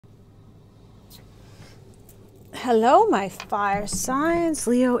Hello, my fire signs,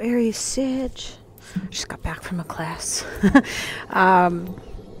 Leo, Aries, Sage. Just got back from a class.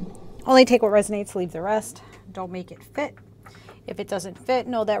 Only take what resonates, leave the rest. Don't make it fit. If it doesn't fit,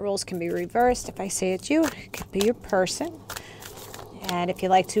 know that roles can be reversed. If I say it's you, it could be your person. And if you'd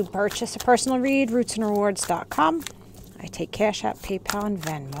like to purchase a personal read, rootsandrewards.com. I take Cash App, PayPal, and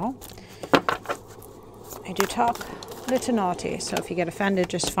Venmo. I do talk a little naughty, so if you get offended,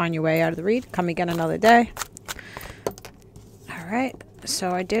 just find your way out of the read. Come again another day. All right,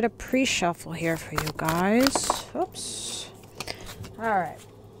 so I did a pre-shuffle here for you guys. Oops. All right.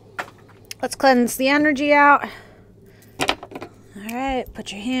 Let's cleanse the energy out. All right,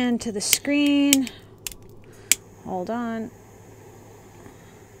 put your hand to the screen. Hold on.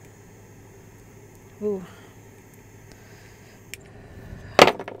 Ooh.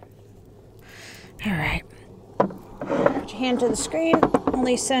 All right. Put your hand to the screen.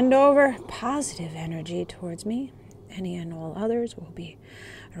 Only send over positive energy towards me. Any and all others will be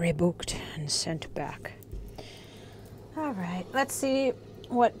rebuked and sent back. All right, let's see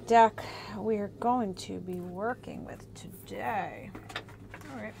what deck we're going to be working with today.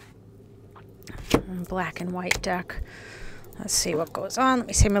 All right. Black and white deck. Let's see what goes on. Let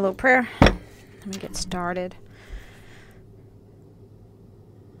me say my little prayer. Let me get started.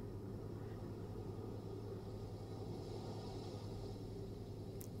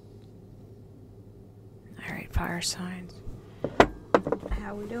 All right, fire signs.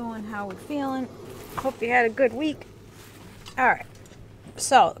 How we doing? How we feeling? Hope you had a good week. All right.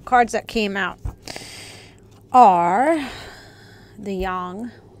 So, the cards that came out are the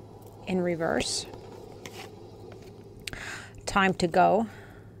Yang in reverse. Time to go,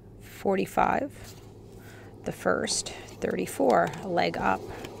 45. The First, 34. A leg up.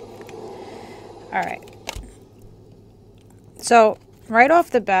 All right. So, right off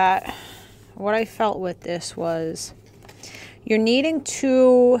the bat, what I felt with this was you're needing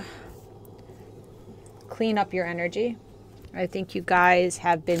to clean up your energy. I think you guys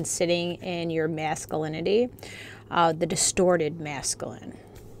have been sitting in your masculinity, the distorted masculine.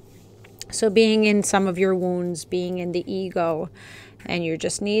 So being in some of your wounds, being in the ego, and you're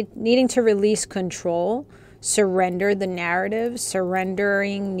just needing to release control, surrender the narrative,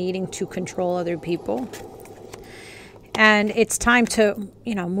 surrendering needing to control other people. And it's time to,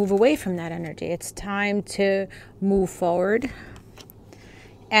 move away from that energy. It's time to move forward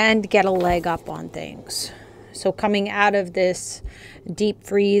and get a leg up on things. So coming out of this deep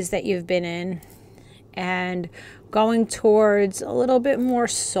freeze that you've been in and going towards a little bit more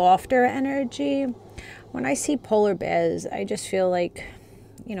softer energy. When I see polar bears, I just feel like,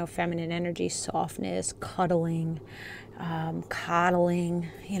 feminine energy, softness, cuddling, coddling,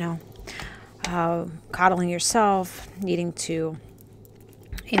 coddling yourself, needing to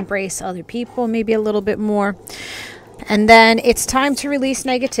embrace other people maybe a little bit more. And then it's time to release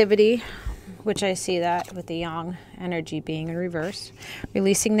negativity, which I see that with the Yang energy being in reverse.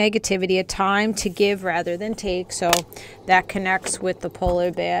 Releasing negativity, a time to give rather than take. So that connects with the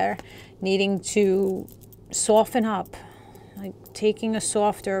polar bear, needing to soften up, like taking a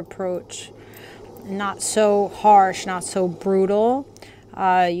softer approach, not so harsh, not so brutal.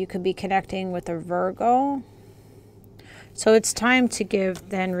 You could be connecting with a Virgo. So it's time to give,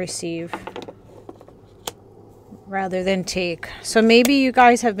 then receive, rather than take. So maybe you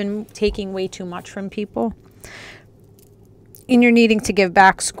guys have been taking way too much from people, and you're needing to give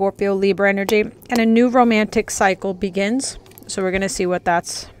back, Scorpio, Libra energy, and a new romantic cycle begins. So we're going to see what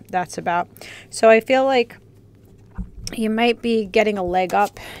that's about. So I feel like you might be getting a leg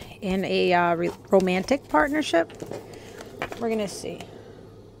up in a romantic partnership. We're going to see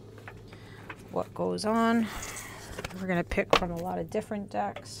what goes on. We're going to pick from a lot of different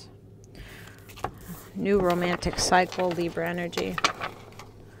decks. New romantic cycle, Libra energy.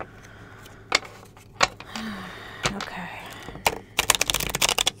 Okay.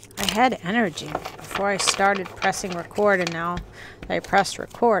 I had energy before I started pressing record, and now that I pressed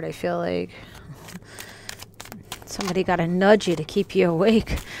record, I feel like somebody got to nudge you to keep you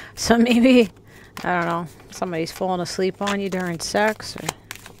awake. So maybe, I don't know, somebody's falling asleep on you during sex, or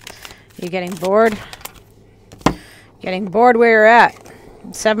you're getting bored. Getting bored where you're at.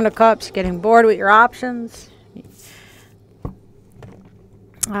 Seven of Cups, getting bored with your options.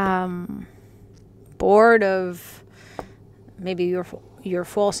 Bored of maybe your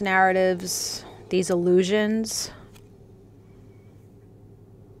false narratives, these illusions.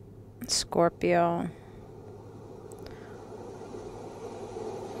 Scorpio.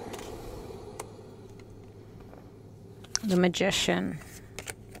 The Magician.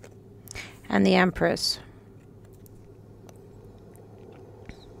 And the Empress.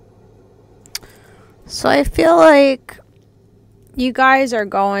 So I feel like you guys are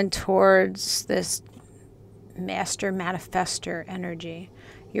going towards this master manifester energy.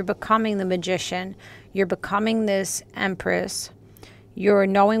 You're becoming the magician. You're becoming this empress. You're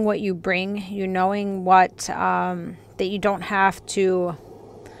knowing what you bring. You're knowing what, that you don't have to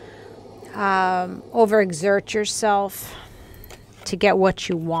overexert yourself to get what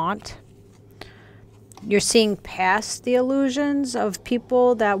you want. You're seeing past the illusions of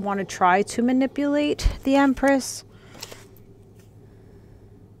people that want to try to manipulate the Empress.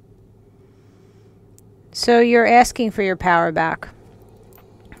 So you're asking for your power back.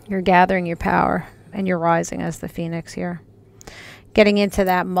 You're gathering your power and you're rising as the Phoenix here. Getting into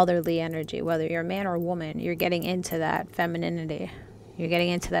that motherly energy, whether you're a man or a woman, you're getting into that femininity. You're getting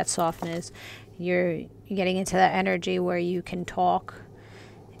into that softness. You're getting into that energy where you can talk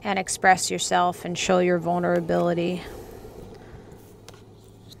and express yourself and show your vulnerability.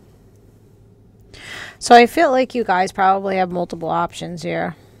 So I feel like you guys probably have multiple options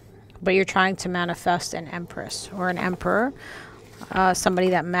here, but you're trying to manifest an empress or an emperor,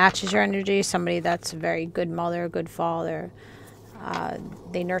 somebody that matches your energy, somebody that's a very good mother, good father.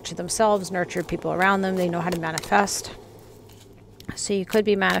 They nurture themselves, nurture people around them. They know how to manifest. So you could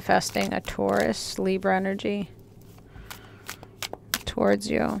be manifesting a Taurus, Libra energy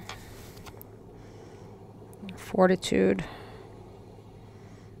towards you. Fortitude,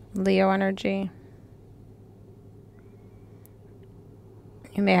 Leo energy.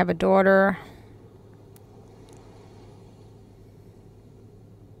 You may have a daughter.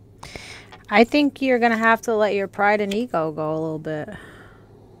 I think you're going to have to let your pride and ego go a little bit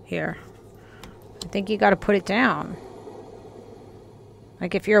here. I think you got to put it down.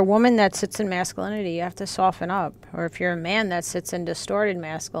 Like if you're a woman that sits in masculinity, you have to soften up. Or if you're a man that sits in distorted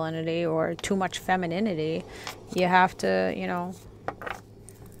masculinity or too much femininity, you have to, you know,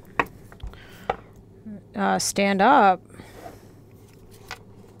 stand up.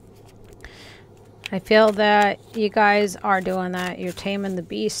 I feel that you guys are doing that. You're taming the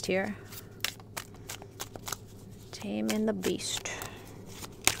beast here. Taming the beast.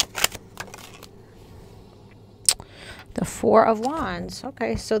 The Four of Wands.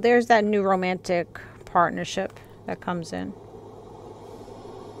 Okay, so there's that new romantic partnership that comes in.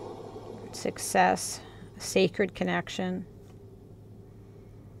 Success, sacred connection.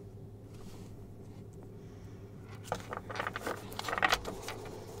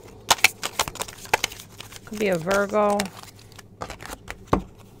 Could be a Virgo.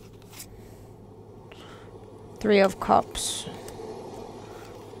 Three of Cups.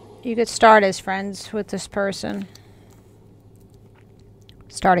 You could start as friends with this person.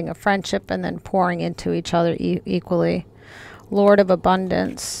 Starting a friendship and then pouring into each other equally. Lord of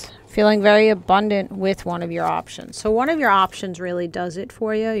Abundance. Feeling very abundant with one of your options. So one of your options really does it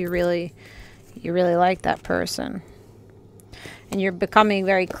for you. You really like that person. And you're becoming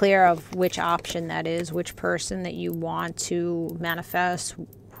very clear of which option that is, which person that you want to manifest.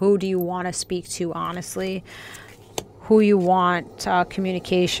 Who do you want to speak to honestly? Who you want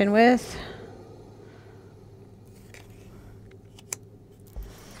communication with.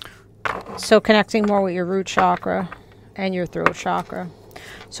 So connecting more with your root chakra and your throat chakra.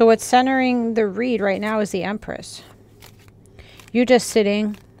 So what's centering the read right now is the Empress. You're just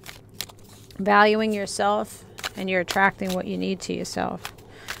sitting, valuing yourself, and you're attracting what you need to yourself.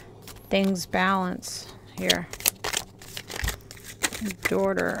 Things balance here.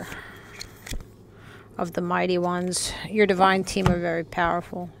 Daughter of the mighty ones. Your divine team are very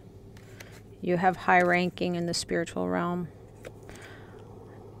powerful. You have high ranking in the spiritual realm.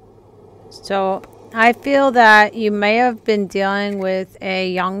 So I feel that you may have been dealing with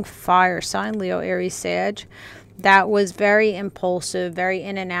a young fire sign, Leo, Aries, Sag, that was very impulsive, very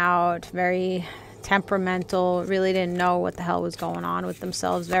in and out, very temperamental, really didn't know what the hell was going on with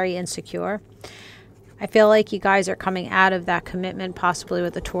themselves, very insecure. I feel like you guys are coming out of that commitment, possibly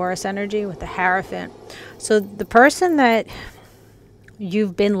with the Taurus energy, with the Hierophant. So the person that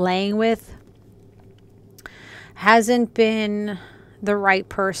you've been laying with hasn't been the right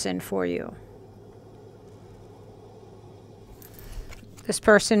person for you. This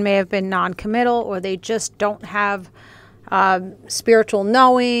person may have been non-committal, or they just don't have spiritual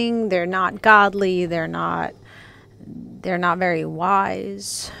knowing. They're not godly. They're not very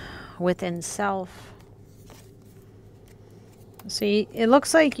wise within self. See, it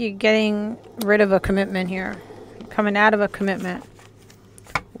looks like you're getting rid of a commitment here. You're coming out of a commitment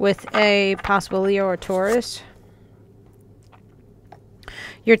with a possible Leo or Taurus.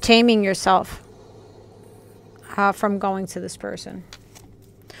 You're taming yourself from going to this person.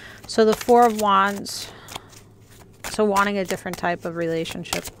 So the Four of Wands. So wanting a different type of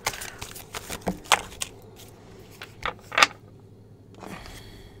relationship.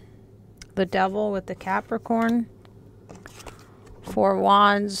 the Devil with the Capricorn. 4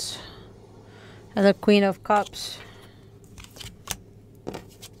 Wands. And the Queen of Cups.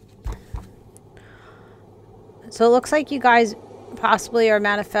 So it looks like you guys possibly are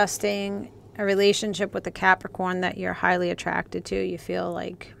manifesting a relationship with the Capricorn that you're highly attracted to. You feel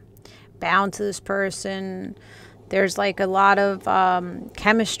like bound to this person. There's like a lot of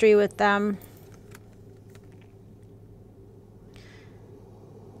chemistry with them.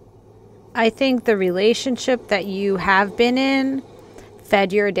 I think the relationship that you have been in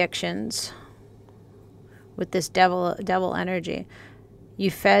fed your addictions with this devil energy. You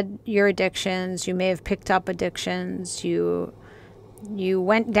fed your addictions. You may have picked up addictions. You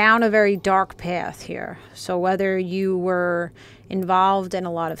went down a very dark path here. So whether you were involved in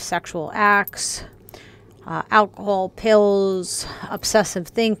a lot of sexual acts, alcohol, pills, obsessive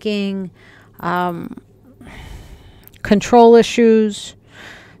thinking, control issues,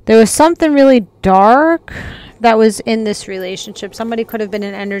 there was something really dark that was in this relationship. Somebody could have been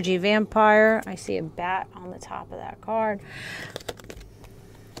an energy vampire. I see a bat on the top of that card.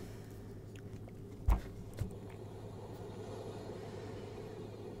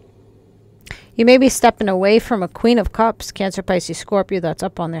 You may be stepping away from a Queen of Cups, Cancer, Pisces, Scorpio, that's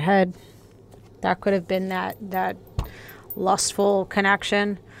up on their head. That could have been that lustful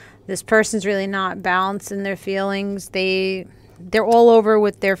connection. This person's really not balanced in their feelings. They're all over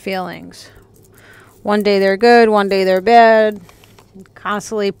with their feelings. One day they're good, one day they're bad.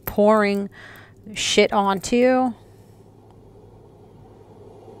 Constantly pouring shit onto you.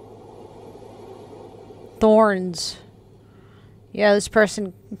 Thorns. Yeah, this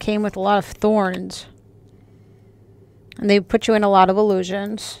person came with a lot of thorns. And they put you in a lot of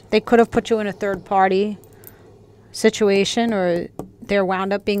illusions. They could have put you in a third-party situation, or they're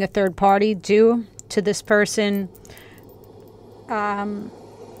wound up being a third party due to this person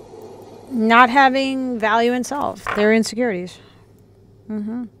not having value in self. Their insecurities.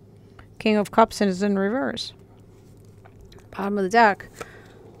 King of Cups is in reverse. Bottom of the deck.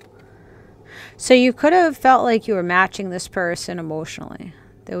 So you could have felt like you were matching this person emotionally.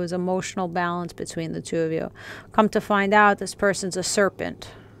 There was emotional balance between the two of you. Come to find out, this person's a serpent.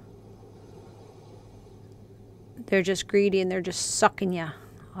 They're just greedy and they're just sucking you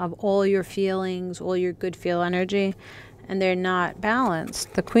of all your feelings, all your good feel energy, and they're not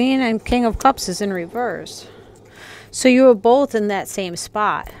balanced. The Queen and King of Cups is in reverse. So you were both in that same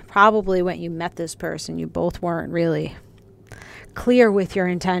spot. Probably when you met this person, you both weren't really clear with your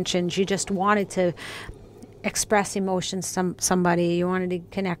intentions. You just wanted to express emotions to somebody. You wanted to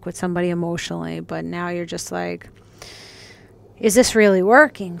connect with somebody emotionally, but now you're just like, is this really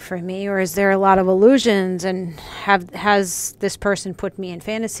working for me, or is there a lot of illusions, and has this person put me in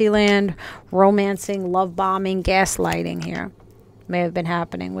fantasy land? Romancing, love bombing, gaslighting here may have been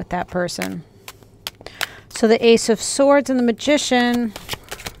happening with that person. So the Ace of Swords and the Magician,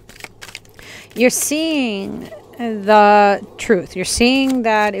 you're seeing the truth. You're seeing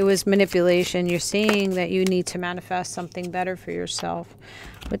that it was manipulation. You're seeing that you need to manifest something better for yourself.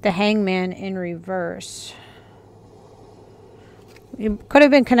 With the Hangman in reverse. You could have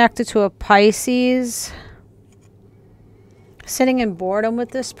been connected to a Pisces. Sitting in boredom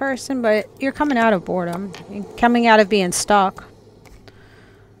with this person, but you're coming out of boredom. You're coming out of being stuck.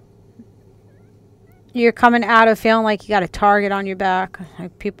 You're coming out of feeling like you got a target on your back.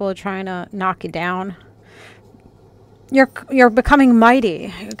 Like people are trying to knock you down. You're becoming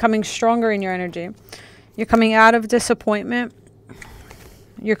mighty. You're becoming stronger in your energy. You're coming out of disappointment.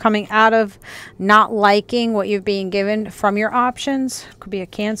 You're coming out of not liking what you're being given from your options. Could be a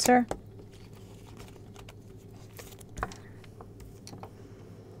Cancer.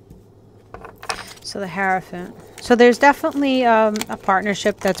 So the Hierophant. So there's definitely a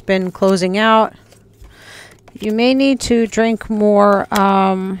partnership that's been closing out. You may need to drink more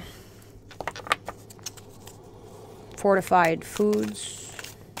fortified foods.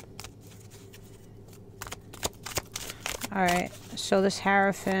 All right, so this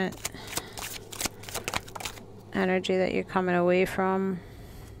Hierophant energy that you're coming away from,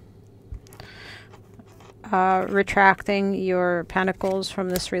 retracting your pentacles from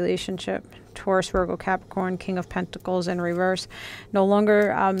this relationship. Taurus, Virgo, Capricorn, King of Pentacles in reverse. No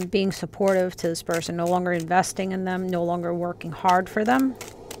longer being supportive to this person, no longer investing in them, no longer working hard for them.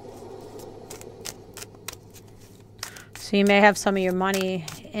 So you may have some of your money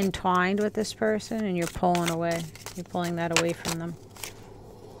entwined with this person and you're pulling away. You're pulling that away from them.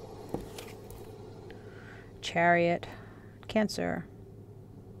 Chariot, Cancer.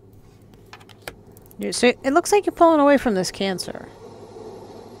 So it looks like you're pulling away from this Cancer.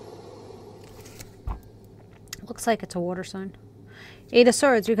 Looks like it's a water sign. Eight of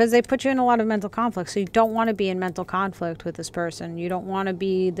Swords, because they put you in a lot of mental conflict. So you don't want to be in mental conflict with this person. You don't want to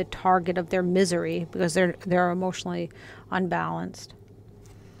be the target of their misery because they're emotionally unbalanced.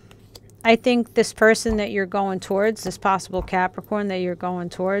 I think this person that you're going towards, this possible Capricorn that you're going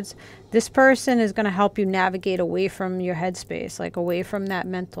towards, this person is going to help you navigate away from your headspace, like away from that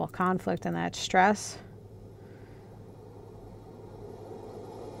mental conflict and that stress.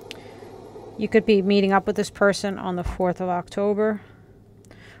 You could be meeting up with this person on the 4th of October.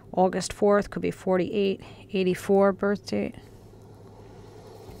 August 4th could be 48, 84 birth date.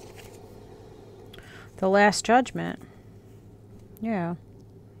 The Last Judgment. Yeah.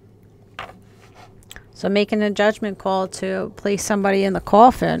 So making a judgment call to place somebody in the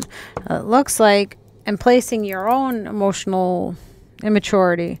coffin. It looks like, and placing your own emotional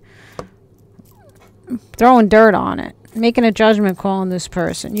immaturity. Throwing dirt on it. Making a judgment call on this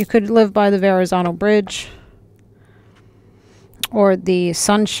person. You could live by the Verrazano Bridge. Or the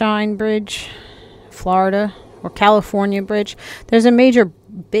Sunshine Bridge, Florida. Or California Bridge. There's a major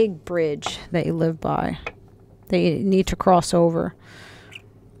big bridge that you live by. That you need to cross over.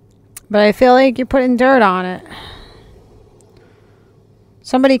 But I feel like you're putting dirt on it.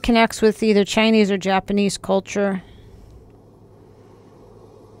 Somebody connects with either Chinese or Japanese culture.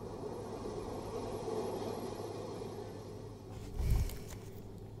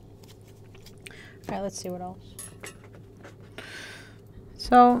 All right, let's see what else.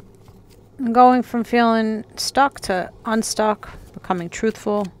 So, I'm going from feeling stuck to unstuck, becoming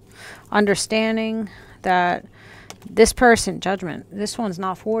truthful, understanding that this person, Judgment, this one's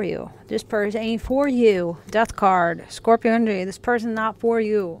not for you. This person ain't for you. Death card, Scorpio energy, this person's not for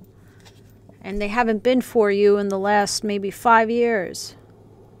you. And they haven't been for you in the last maybe 5 years.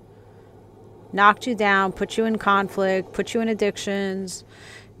 Knocked you down, put you in conflict, put you in addictions,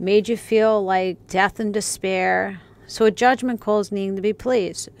 made you feel like death and despair. So a judgment call is needing to be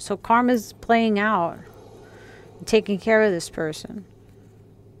placed. So karma's playing out, taking care of this person.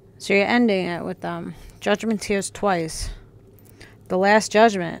 So you're ending it with them. Judgment here's twice. The Last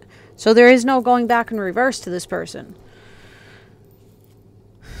Judgment. So there is no going back in reverse to this person.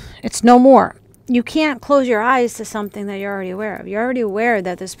 It's no more. You can't close your eyes to something that you're already aware of. You're already aware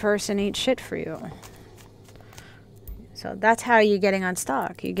that this person ain't shit for you. So that's how you're getting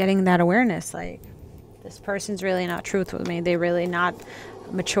unstuck. You're getting that awareness, like, this person's really not truthful with me. They're really not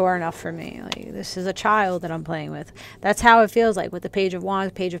mature enough for me. Like, this is a child that I'm playing with. That's how it feels like with the Page of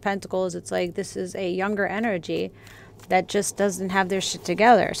Wands, Page of Pentacles. It's like this is a younger energy that just doesn't have their shit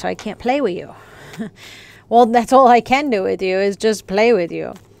together. So I can't play with you. Well, that's all I can do with you is just play with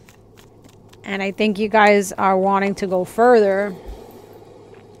you. And I think you guys are wanting to go further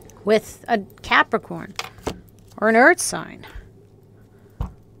with a Capricorn or an Earth sign.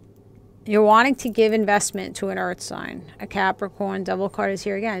 You're wanting to give investment to an Earth sign. A Capricorn, Devil card is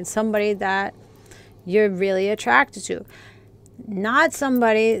here again. Somebody that you're really attracted to. Not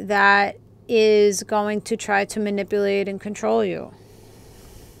somebody that is going to try to manipulate and control you.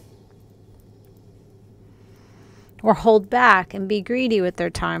 Or hold back and be greedy with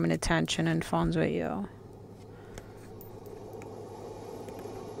their time and attention and funds with you.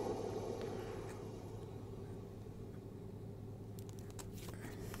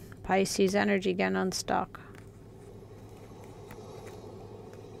 Pisces energy getting unstuck.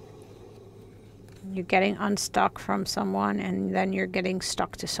 You're getting unstuck from someone and then you're getting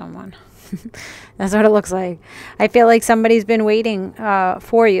stuck to someone. That's what it looks like. I feel like somebody's been waiting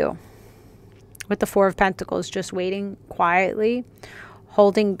for you. With the Four of Pentacles, just waiting quietly,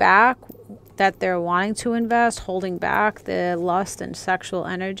 holding back that they're wanting to invest, holding back the lust and sexual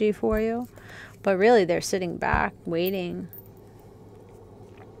energy for you. But really they're sitting back, waiting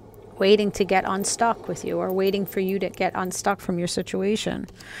to get unstuck with you, or waiting for you to get unstuck from your situation,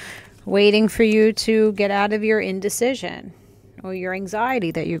 waiting for you to get out of your indecision or your anxiety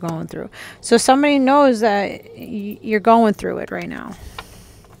that you're going through. So somebody knows that you're going through it right now,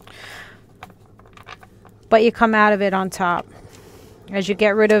 but you come out of it on top as you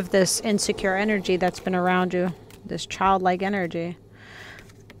get rid of this insecure energy that's been around you, this childlike energy.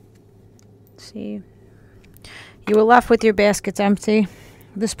 See, you were left with your baskets empty.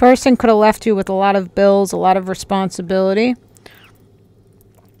 This person could have left you with a lot of bills, a lot of responsibility.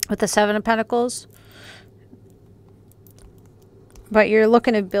 With the Seven of Pentacles. But you're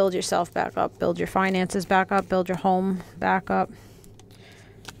looking to build yourself back up, build your finances back up, build your home back up.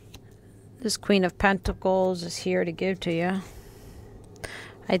 This Queen of Pentacles is here to give to you.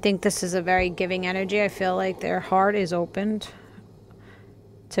 I think this is a very giving energy. I feel like their heart is opened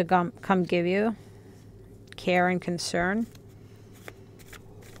to come give you care and concern.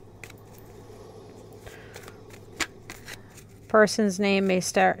 Person's name may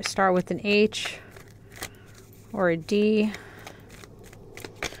start with an H or a D.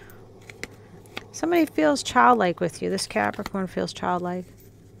 Somebody feels childlike with you. This Capricorn feels childlike.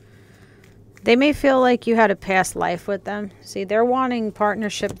 They may feel like you had a past life with them. See, they're wanting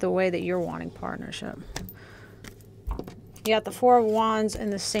partnership the way that you're wanting partnership. You got the Four of Wands in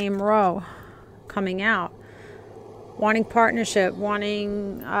the same row coming out. Wanting partnership,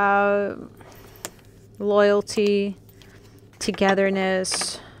 wanting loyalty,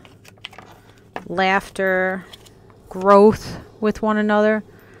 togetherness, laughter, growth with one another.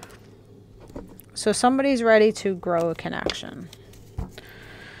 So somebody's ready to grow a connection.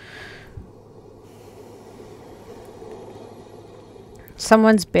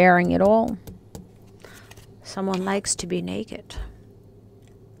 Someone's bearing it all. Someone likes to be naked.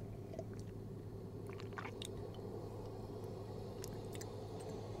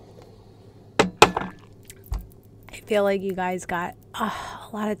 I feel like you guys got a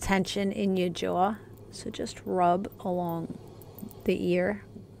lot of tension in your jaw. So just rub along the ear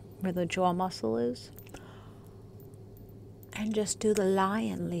where the jaw muscle is. And just do the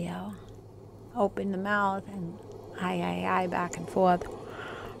lion, Leo. Open the mouth and aye, back and forth.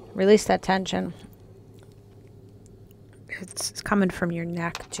 Release that tension. It's coming from your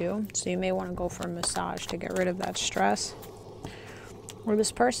neck too. So you may want to go for a massage to get rid of that stress. Or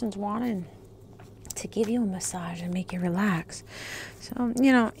this person's wanting to give you a massage and make you relax. So,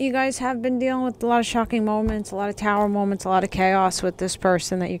 you know, you guys have been dealing with a lot of shocking moments, a lot of tower moments, a lot of chaos with this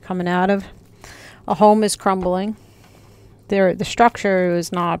person that you're coming out of. A home is crumbling. The structure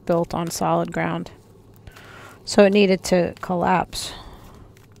is not built on solid ground. So it needed to collapse.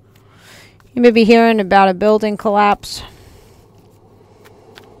 You may be hearing about a building collapse.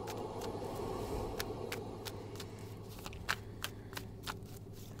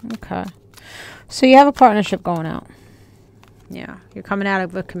 Okay. So you have a partnership going out. Yeah, you're coming out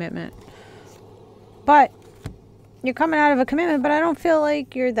of a commitment. But you're coming out of a commitment, but I don't feel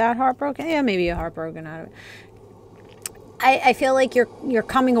like you're that heartbroken. Yeah, maybe you're heartbroken out of it. I feel like you're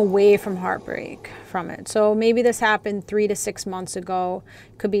coming away from heartbreak from it. So maybe this happened 3 to 6 months ago.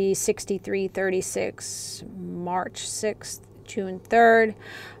 Could be 6336, March 6th, June 3rd,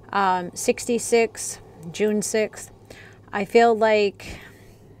 66, June 6th. I feel like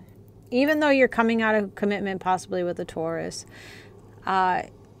even though you're coming out of commitment possibly with a Taurus,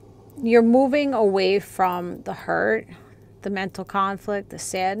 you're moving away from the hurt, the mental conflict, the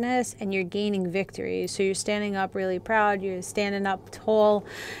sadness, and you're gaining victory. So you're standing up really proud, you're standing up tall,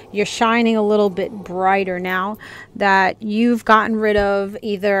 you're shining a little bit brighter now that you've gotten rid of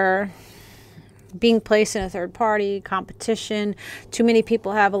either being placed in a third party, competition. Too many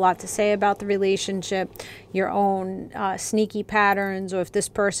people have a lot to say about the relationship, your own sneaky patterns, or if this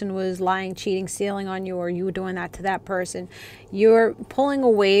person was lying, cheating, stealing on you, or you were doing that to that person. You're pulling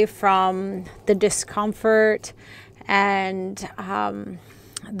away from the discomfort and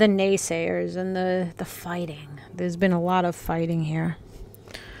the naysayers and the fighting. There's been a lot of fighting here.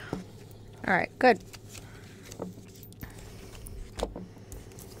 All right, good.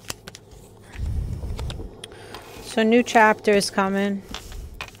 So new chapter is coming.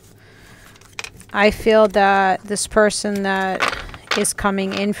 I feel that this person that is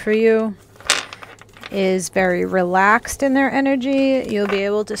coming in for you is very relaxed in their energy. You'll be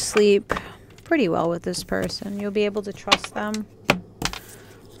able to sleep pretty well with this person. You'll be able to trust them.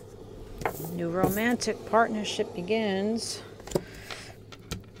 New romantic partnership begins.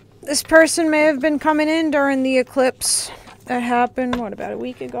 This person may have been coming in during the eclipse that happened, what, about a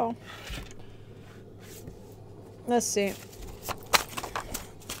week ago? Let's see.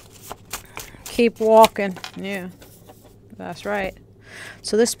 Keep walking. Yeah, that's right.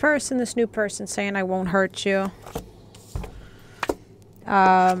 So this person, this new person saying, I won't hurt you.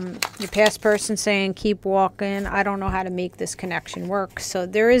 Your past person saying, keep walking. I don't know how to make this connection work. So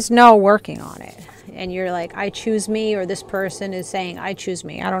there is no working on it. And you're like, I choose me, or this person is saying, I choose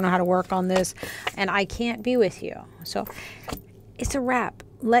me. I don't know how to work on this, and I can't be with you. So it's a wrap.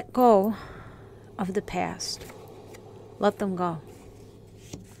 Let go of the past. Let them go.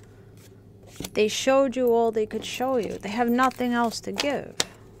 They showed you all they could show you. They have nothing else to give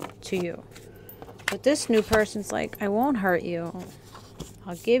to you. But this new person's like, I won't hurt you.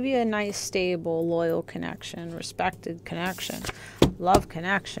 I'll give you a nice, stable, loyal connection, respected connection, love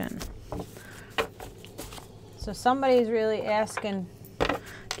connection. So somebody's really asking,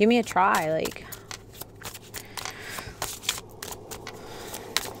 give me a try. Like,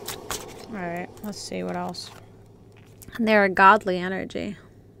 all right, let's see what else. And they're a godly energy.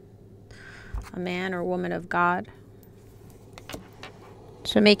 A man or woman of God.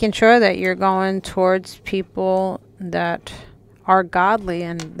 So making sure that you're going towards people that are godly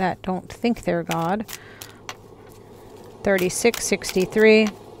and that don't think they're God. 36, 63.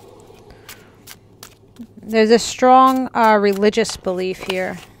 There's a strong religious belief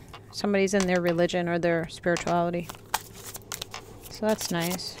here. Somebody's in their religion or their spirituality. So that's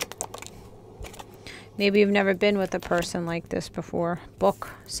nice. Maybe you've never been with a person like this before. Book.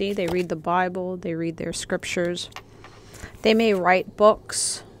 See, they read the Bible. They read their scriptures. They may write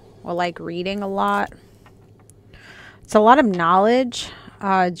books or like reading a lot. It's a lot of knowledge.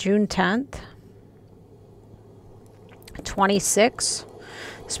 June 10th. 26.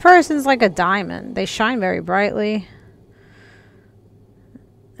 This person's like a diamond. They shine very brightly.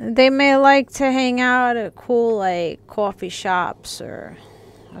 They may like to hang out at cool like coffee shops, or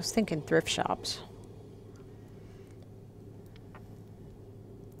I was thinking thrift shops.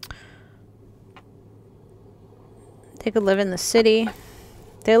 They could live in the city.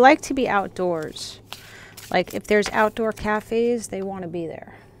 They like to be outdoors. Like if there's outdoor cafes, they want to be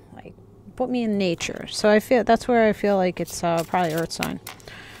there. Like put me in nature. So I feel that's where I feel like it's probably earth sign.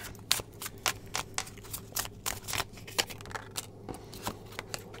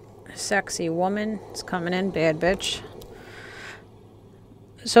 Sexy woman is coming in, bad bitch.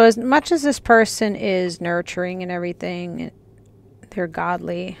 So as much as this person is nurturing and everything, they're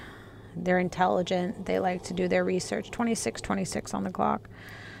godly, they're intelligent, they like to do their research. 26 on the clock.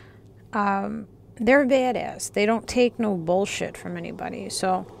 They're badass. They don't take no bullshit from anybody.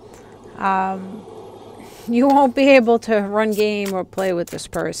 So you won't be able to run game or play with this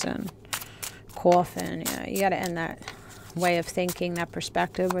person. Coffin, yeah, you got to end that way of thinking, that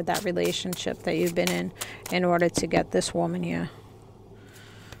perspective, or that relationship that you've been in order to get this woman here,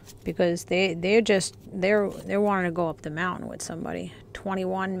 because they're wanting to go up the mountain with somebody.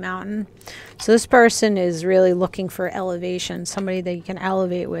 21 mountain. So this person is really looking for elevation, somebody that you can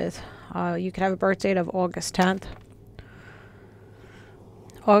elevate with. You could have a birth date of August 10th,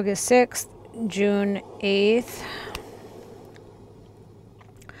 August 6th, June 8th.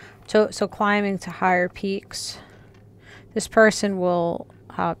 So climbing to higher peaks. This person will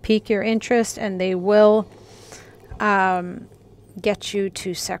pique your interest, and they will get you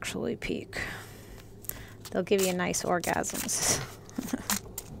to sexually peak. They'll give you nice orgasms.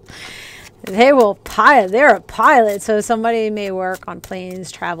 They will pilot. They're a pilot. So somebody may work on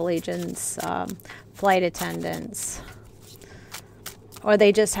planes, travel agents, flight attendants, or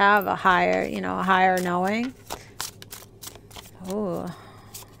they just have a higher, a higher knowing. Oh.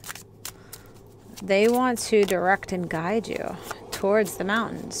 They want to direct and guide you towards the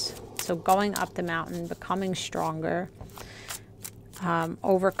mountains. So going up the mountain, becoming stronger,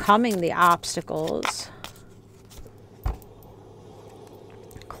 overcoming the obstacles.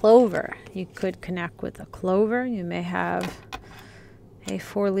 Clover. You could connect with a clover. You may have a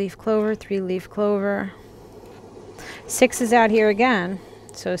 4-leaf clover, 3-leaf clover. 6 is out here again.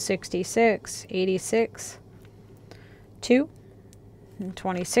 So 66, 86, 2. And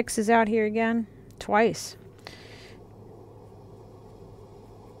 26 is out here again. Twice.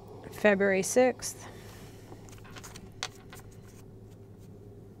 February 6th.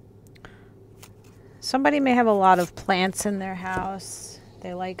 Somebody may have a lot of plants in their house.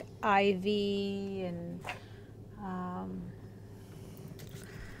 They like ivy and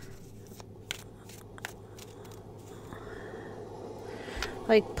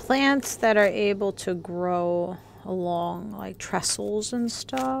like plants that are able to grow along like trestles and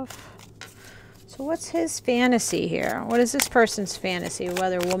stuff. So what's his fantasy here? What is this person's fantasy,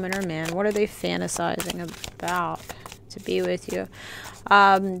 whether woman or man? What are they fantasizing about to be with you?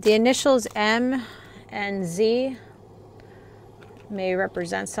 The initials M and Z may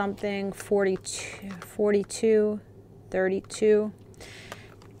represent something. 42, 32.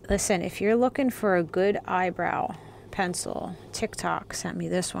 Listen, if you're looking for a good eyebrow pencil, TikTok sent me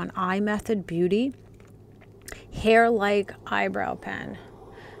this one. Eye Method Beauty Hair-like eyebrow pen.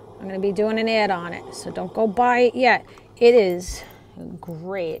 I'm going to be doing an ad on it, so don't go buy it yet. It is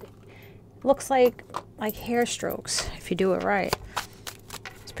great. Looks like hair strokes if you do it right.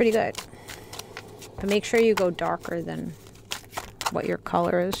 It's pretty good. But make sure you go darker than what your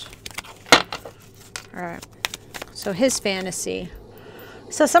color is. All right. So his fantasy.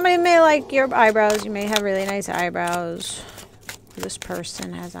 So somebody may like your eyebrows. You may have really nice eyebrows. This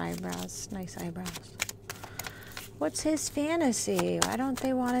person has eyebrows, nice eyebrows. What's his fantasy? Why don't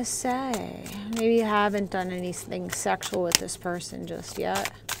they want to say? Maybe you haven't done anything sexual with this person just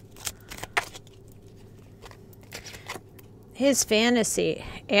yet. His fantasy,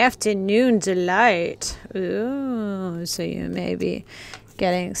 afternoon delight. Ooh, so you may be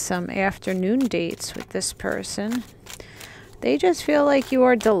getting some afternoon dates with this person. They just feel like you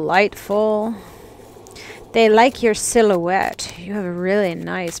are delightful. They like your silhouette. You have a really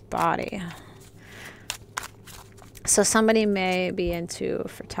nice body. So somebody may be into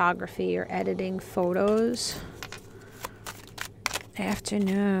photography or editing photos.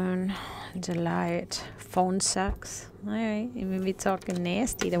 Afternoon delight. Phone sex. All right, you may be talking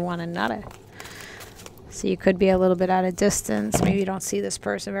nasty to one another. So you could be a little bit at a distance. Maybe you don't see this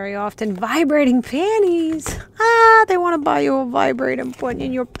person very often. Vibrating panties. Ah, they want to buy you a vibrator and put it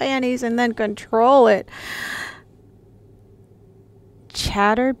in your panties and then control it.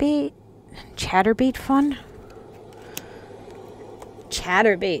 Chatterbait? Chatterbait fun?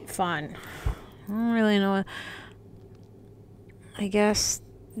 Chatterbait fun. I don't really know. I guess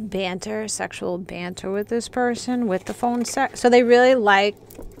banter, sexual banter with this person, with the phone sex. So they really like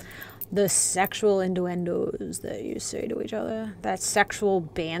the sexual innuendos that you say to each other. That sexual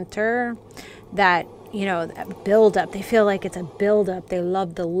banter, that, you know, that build up. They feel like it's a build up. They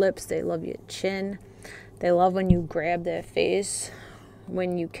love the lips. They love your chin. They love when you grab their face,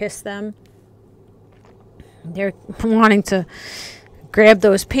 when you kiss them. They're wanting to grab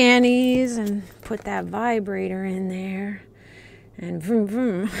those panties and put that vibrator in there. And vroom,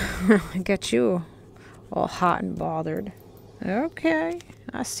 vroom, get you all hot and bothered. Okay,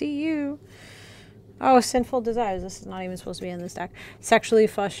 I see you. Oh, sinful desires. This is not even supposed to be in this deck. Sexually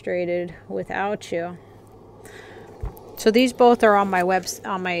frustrated without you. So these both are on my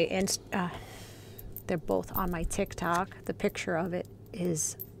they're both on my TikTok. The picture of it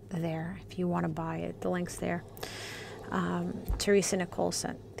is there if you want to buy it. The link's there. Teresa Nicole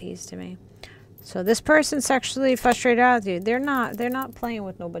sent these to me. So this person sexually frustrated out, dude. They're not playing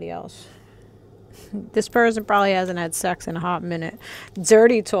with nobody else. This person probably hasn't had sex in a hot minute.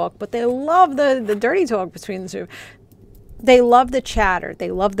 Dirty talk, but they love the dirty talk between the two. They love the chatter.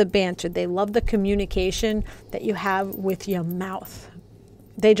 They love the banter. They love the communication that you have with your mouth.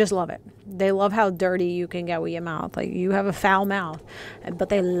 They just love it. They love how dirty you can get with your mouth. Like, you have a foul mouth, but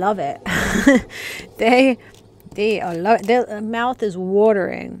they love it. They love it. Their mouth is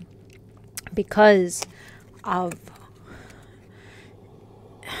watering because of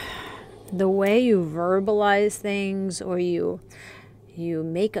the way you verbalize things, or you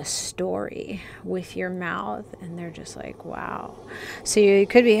make a story with your mouth, and they're just like, wow. So you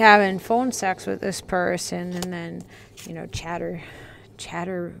could be having phone sex with this person, and then, you know, chatterbait,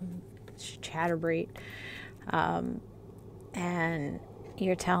 and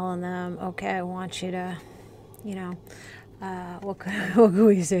you're telling them, okay, I want you to, you know, what could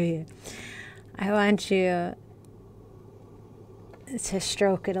we say here? I want you to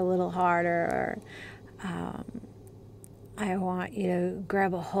stroke it a little harder, or I want you to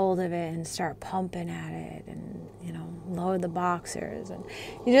grab a hold of it and start pumping at it, and, you know, load the boxers, and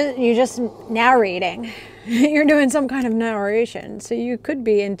you're just narrating. You're doing some kind of narration. So you could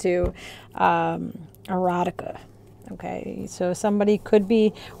be into erotica. Okay, so somebody could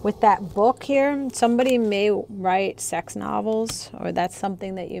be with that book here. Somebody may write sex novels, or that's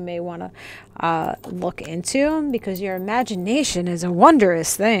something that you may want to look into, because your imagination is a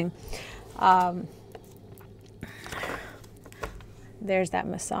wondrous thing. There's that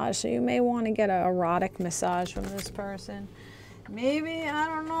massage. So you may want to get an erotic massage from this person. Maybe, I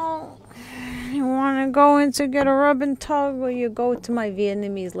don't know, you want to go in to get a rub and tug, or you go to my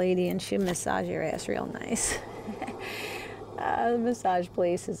Vietnamese lady and she'll massage your ass real nice. The massage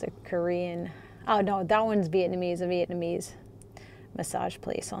place is a Korean. Oh, no, that one's Vietnamese, a Vietnamese massage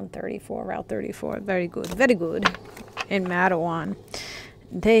place on 34, Route 34. Very good, in Mattawan.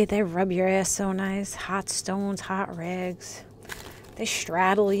 They rub your ass so nice. Hot stones, hot rags. They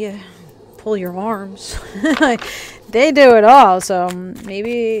straddle you, pull your arms. They do it all. So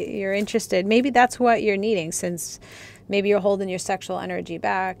maybe you're interested. Maybe that's what you're needing, since maybe you're holding your sexual energy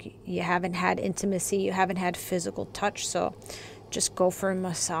back. You haven't had intimacy. You haven't had physical touch. So just go for a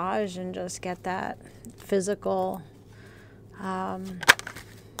massage and just get that physical energy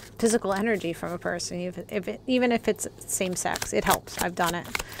from a person. Even if it's same sex, it helps. I've done it.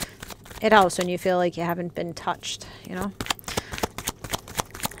 It helps when you feel like you haven't been touched, you know.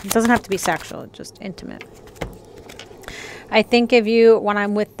 It doesn't have to be sexual, it's just intimate. I think when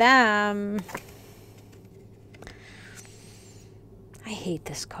I'm with them, I hate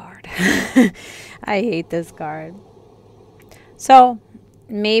this card. I hate this card. So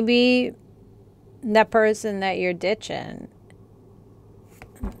maybe that person that you're ditching,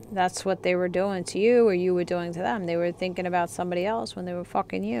 that's what they were doing to you, or you were doing to them. They were thinking about somebody else when they were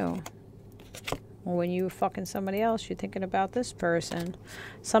fucking you. Or when you were fucking somebody else, you're thinking about this person.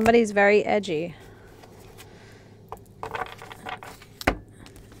 Somebody's very edgy.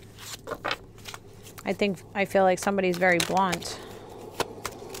 I feel like somebody's very blunt.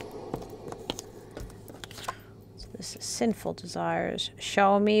 This is sinful desires.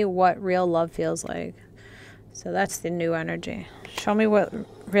 Show me what real love feels like. So that's the new energy. Show me what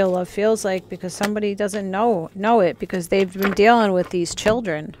real love feels like, because somebody doesn't know it, because they've been dealing with these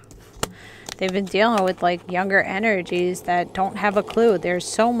children. They've been dealing with like younger energies that don't have a clue. There's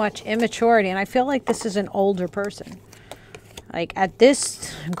so much immaturity, and I feel like this is an older person. Like at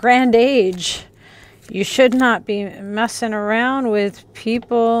this grand age, you should not be messing around with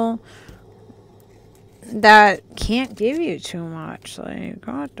people that can't give you too much. Like,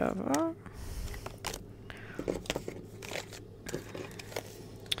 what the fuck?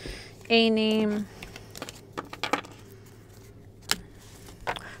 A name.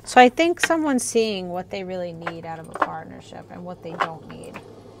 So I think someone's seeing what they really need out of a partnership and what they don't need.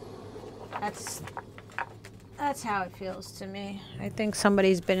 That's how it feels to me. I think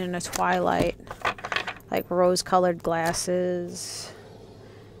somebody's been in a twilight, like rose-colored glasses,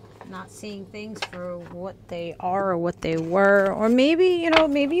 not seeing things for what they are or what they were. Or maybe, you know,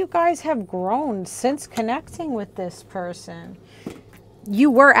 maybe you guys have grown since connecting with this person. You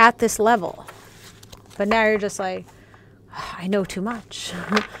were at this level, but now you're just like, I know too much.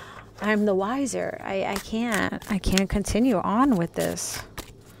 I'm the wiser. I can't continue on with this.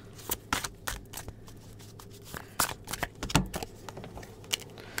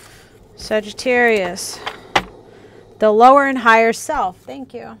 Sagittarius. The lower and higher self.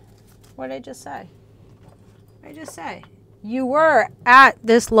 Thank you. What did I just say? What did I just say? You were at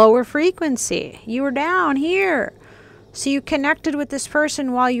this lower frequency. You were down here. So you connected with this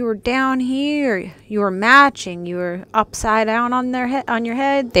person while you were down here. You were matching. You were upside down on their head, on your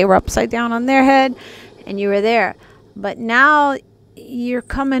head. They were upside down on their head, and you were there. But now you're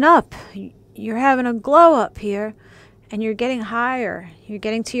coming up. You're having a glow up here, and you're getting higher. You're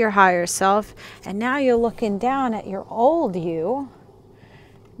getting to your higher self, and now you're looking down at your old you,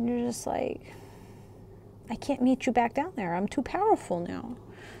 and you're just like, I can't meet you back down there. I'm too powerful now.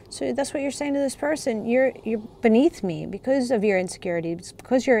 So that's what you're saying to this person. You're beneath me because of your insecurities,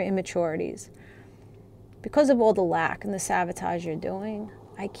 because of your immaturities, because of all the lack and the sabotage you're doing.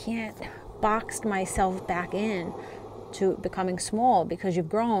 I can't box myself back in to becoming small because you've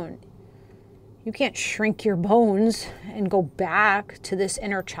grown. You can't shrink your bones and go back to this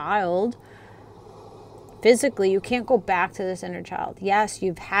inner child. Physically, you can't go back to this inner child. Yes,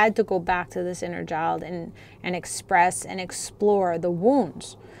 you've had to go back to this inner child and express and explore the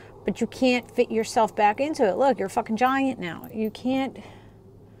wounds. But you can't fit yourself back into it. Look, you're a fucking giant now. You can't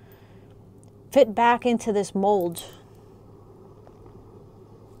fit back into this mold.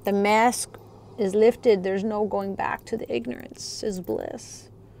 The mask is lifted. There's no going back to the ignorance is bliss.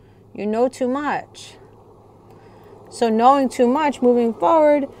 You know too much. So knowing too much, moving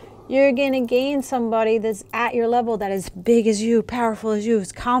forward, you're going to gain somebody that's at your level, that is big as you, powerful as you,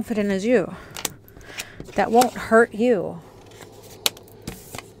 as confident as you, that won't hurt you.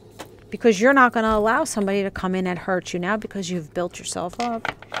 Because you're not going to allow somebody to come in and hurt you now, because you've built yourself up.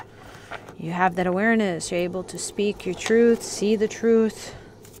 You have that awareness. You're able to speak your truth, see the truth.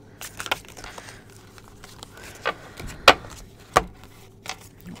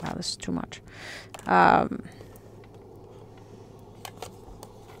 Wow, this is too much.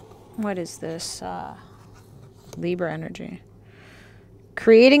 What is this? Libra energy.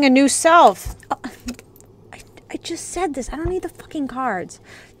 Creating a new self. Oh, I just said this. I don't need the fucking cards.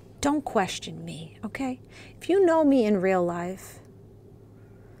 Don't question me, okay? If you know me in real life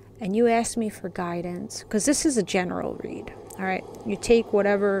and you ask me for guidance, because this is a general read, all right? You take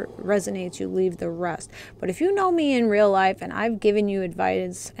whatever resonates, you leave the rest. But if you know me in real life and I've given you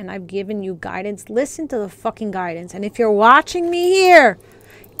advice and I've given you guidance, listen to the fucking guidance. And if you're watching me here,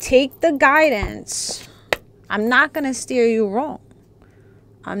 take the guidance. I'm not going to steer you wrong.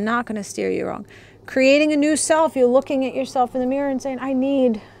 I'm not going to steer you wrong. Creating a new self, you're looking at yourself in the mirror and saying, I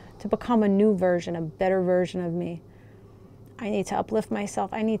need to become a new version, a better version of me. I need to uplift myself.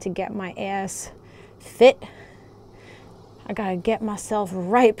 I need to get my ass fit. I gotta get myself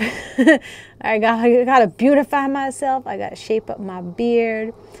ripe. I gotta beautify myself. I gotta shape up my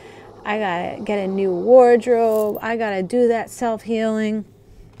beard. I gotta get a new wardrobe. I gotta do that self-healing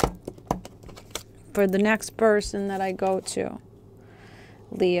for the next person that I go to.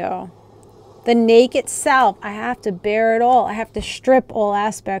 Leo. The naked self, I have to bear it all. I have to strip all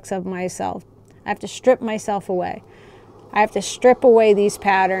aspects of myself. I have to strip myself away. I have to strip away these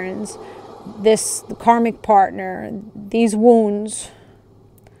patterns, this karmic partner, these wounds.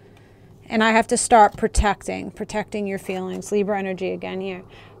 And I have to start protecting your feelings. Libra energy again here.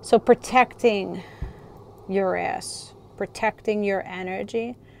 So protecting your ass, protecting your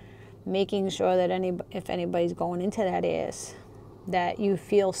energy, making sure that if anybody's going into that ass, that you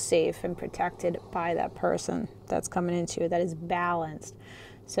feel safe and protected by that person that's coming into you, that is balanced.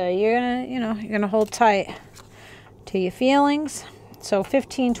 So you're gonna, you're gonna hold tight to your feelings. So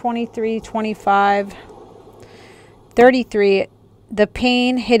 15, 23, 25, 33, the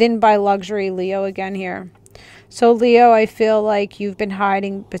pain hidden by luxury, Leo again here. So Leo, I feel like you've been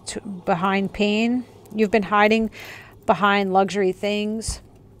hiding behind pain. You've been hiding behind luxury things.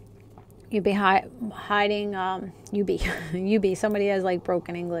 You'd be hiding, somebody has like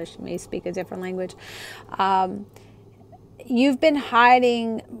broken English, may speak a different language. You've been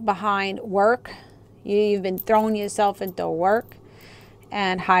hiding behind work. You've been throwing yourself into work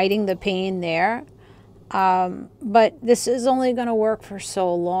and hiding the pain there. But this is only going to work for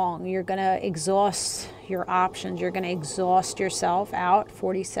so long. You're going to exhaust your options. You're going to exhaust yourself out.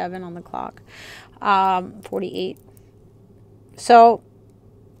 47 on the clock, 48. So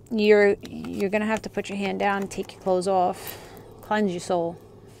you're going to have to put your hand down, take your clothes off, cleanse your soul,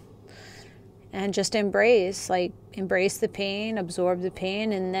 and just embrace the pain, absorb the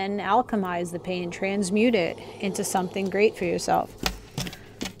pain, and then alchemize the pain, transmute it into something great for yourself.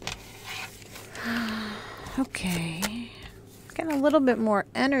 Okay, getting a little bit more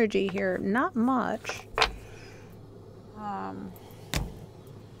energy here, not much.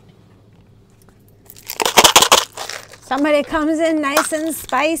 Somebody comes in nice and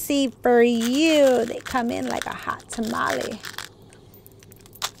spicy for you. They come in like a hot tamale.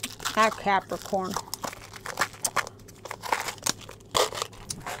 That Capricorn.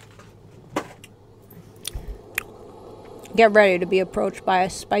 Get ready to be approached by a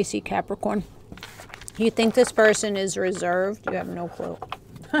spicy Capricorn. You think this person is reserved? You have no clue.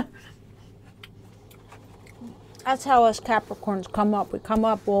 That's how us Capricorns come up. We come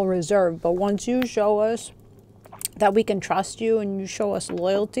up all reserved. But once you show us that we can trust you and you show us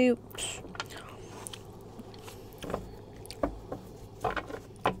loyalty,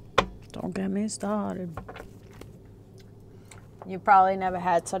 don't get me started. You probably never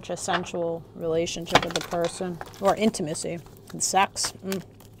had such a sensual relationship with a person, or intimacy and sex.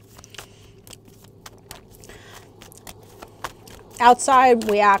 Outside,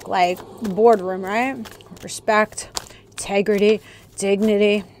 we act like the boardroom, right? Respect, integrity,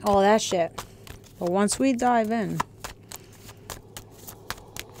 dignity, all that shit. But once we dive in,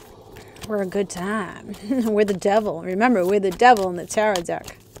 we're a good time. We're the devil. Remember, we're the devil in the tarot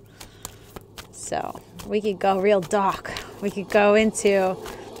deck. So we could go real dark. We could go into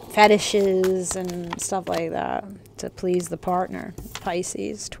fetishes and stuff like that to please the partner.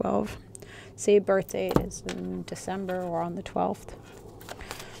 Pisces, 12. Say your birth date is in December or on the 12th.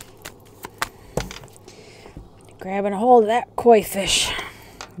 Grabbing a hold of that koi fish.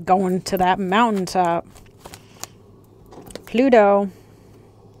 Going to that mountaintop. Pluto.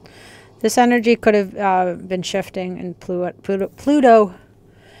 This energy could have been shifting in Pluto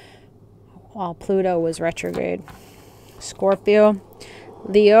while Pluto was retrograde. Scorpio,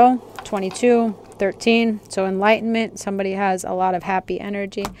 Leo, 22, 13. So enlightenment, somebody has a lot of happy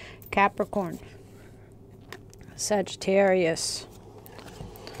energy. Capricorn, Sagittarius,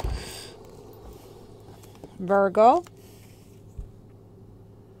 Virgo.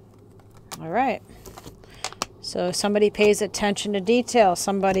 All right. So somebody pays attention to detail.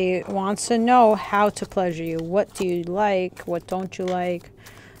 Somebody wants to know how to pleasure you. What do you like? What don't you like?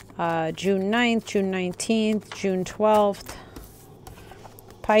 June 9th, June 19th, June 12th.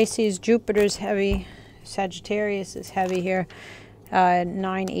 Pisces, Jupiter's heavy. Sagittarius is heavy here.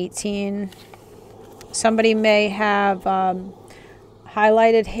 9/18. Somebody may have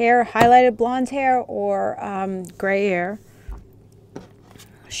highlighted hair, highlighted blonde hair, or gray hair.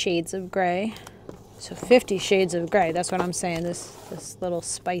 Shades of gray. So 50 shades of gray. That's what I'm saying. This little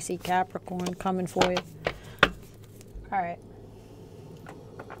spicy Capricorn coming for you. All right.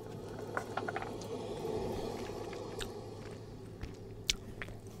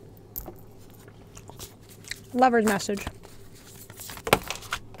 Lover's message.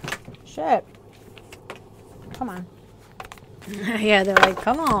 Shit. Come on. Yeah, they're like,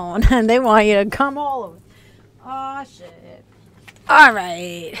 come on. And they want you to come all over. Oh, shit. All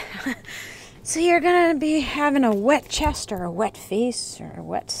right. So you're going to be having a wet chest or a wet face or a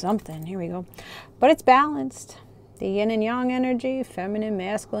wet something. Here we go. But it's balanced. The yin and yang energy, feminine,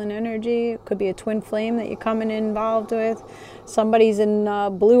 masculine energy. It could be a twin flame that you're coming involved with. Somebody's in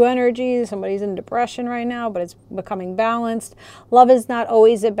blue energy. Somebody's in depression right now, but it's becoming balanced. Love is not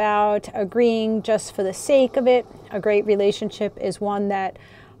always about agreeing just for the sake of it. A great relationship is one that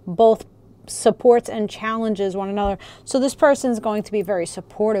both supports and challenges one another. So this person is going to be very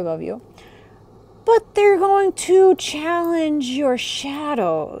supportive of you. But they're going to challenge your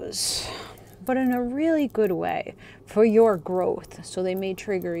shadows. but in a really good way for your growth. So they may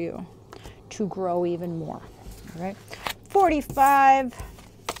trigger you to grow even more. All right. 45.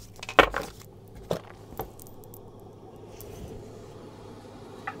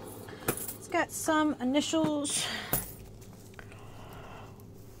 It's got some initials.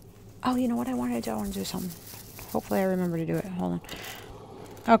 Oh, you know what I wanted to do? I want to do something. Hopefully I remember to do it. Hold on.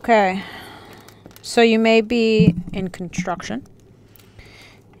 Okay. So you may be in construction.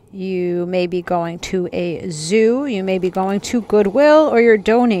 You may be going to a zoo. You may be going to Goodwill, or you're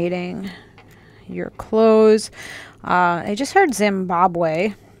donating your clothes. I just heard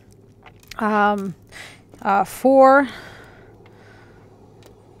Zimbabwe. 4.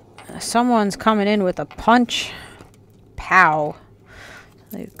 Someone's coming in with a punch. Pow.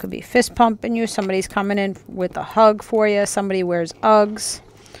 It could be fist pumping you. Somebody's coming in with a hug for you. Somebody wears Uggs.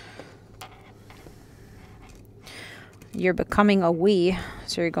 You're becoming a we.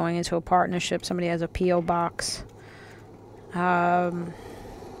 So you're going into a partnership. Somebody has a P.O. box.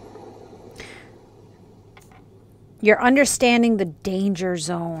 You're understanding the danger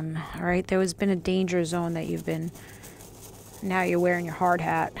zone. All right. There has been a danger zone that you've been. Now you're wearing your hard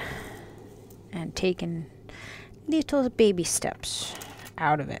hat and taking little baby steps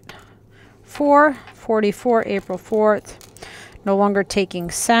out of it. 4/44, April 4th. No longer taking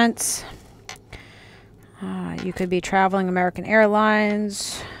cents. You could be traveling American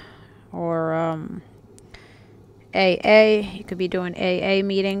Airlines or AA. You could be doing AA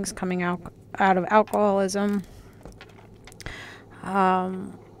meetings, coming out of alcoholism.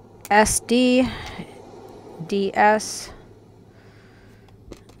 SD, DS.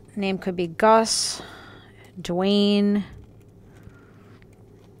 Name could be Gus, Dwayne.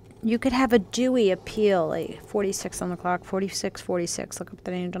 You could have a dewy appeal, like 46 on the clock, 46, 46. Look up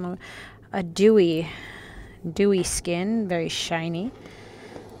the name. Don't know. A dewy skin, very shiny.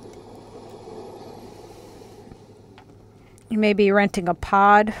 You may be renting a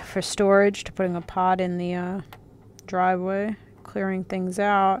pod for storage, to putting a pod in the driveway, clearing things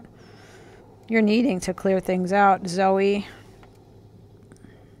out. You're needing to clear things out, Zoe.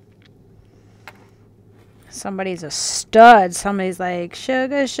 Somebody's a stud. Somebody's like,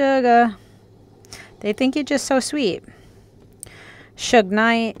 sugar, sugar. They think you're just so sweet. Suge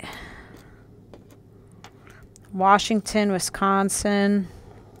Knight. Washington, Wisconsin.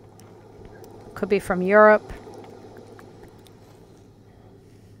 Could be from Europe.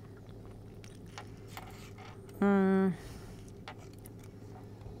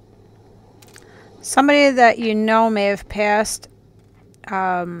 Somebody that you know may have passed.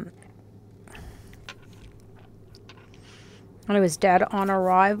 When it was dead on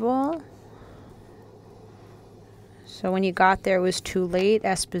arrival. So when you got there, it was too late.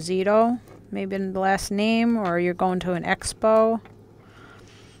 Esposito, maybe the last name, or you're going to an expo.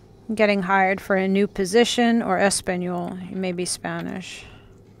 Getting hired for a new position, or Espanol. You may be Spanish.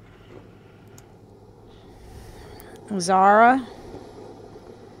 Zara.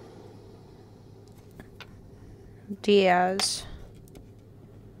 Diaz.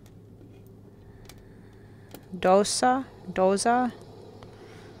 Doza,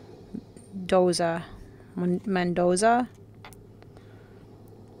 Mendoza.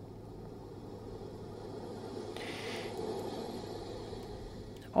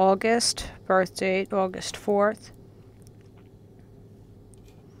 August, birth date, August 4th.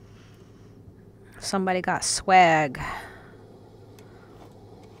 Somebody got swag.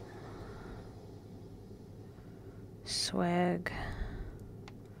 Swag.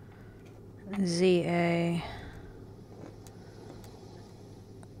 ZA.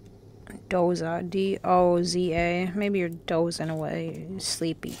 Doza, D-O-Z-A. Maybe you're dozing away. You're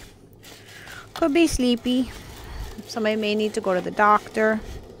sleepy. Could be sleepy. Somebody may need to go to the doctor.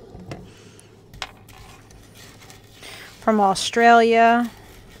 From Australia.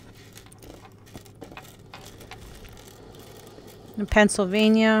 In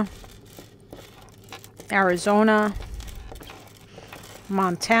Pennsylvania. Arizona.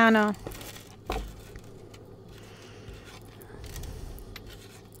 Montana.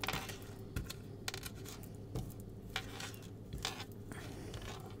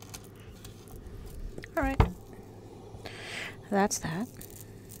 All right. That's that.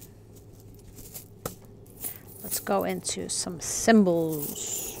 Let's go into some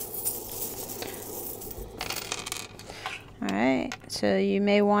symbols. All right. So you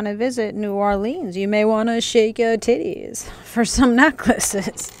may want to visit New Orleans. You may want to shake your titties for some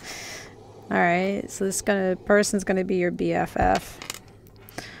necklaces. All right. So this person's gonna be your BFF.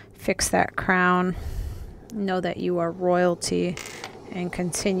 Fix that crown. Know that you are royalty, and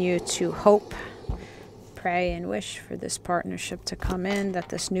continue to hope, pray and wish for this partnership to come in, that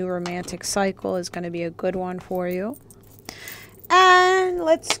this new romantic cycle is going to be a good one for you. And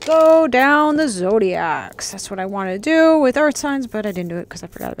let's go down the zodiacs. That's what I wanted to do with earth signs, but I didn't do it because I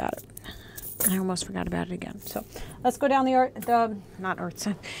forgot about it. I almost forgot about it again. So let's go down not earth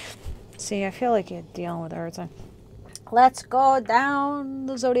sign. See, I feel like you're dealing with earth sign. Let's go down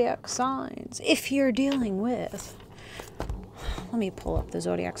the zodiac signs. If you're dealing with, let me pull up the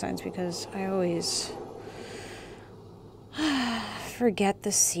zodiac signs because I always forget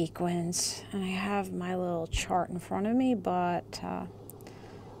the sequence. And I have my little chart in front of me, but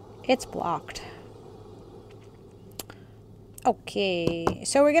it's blocked. Okay,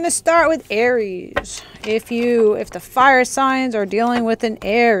 so we're going to start with Aries. If the fire signs are dealing with an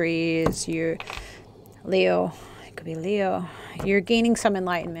Aries, you're Leo. It could be Leo. You're gaining some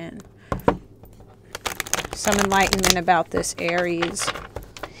enlightenment. Some enlightenment about this Aries.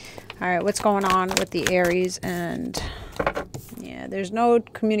 All right, what's going on with the Aries? And yeah, there's no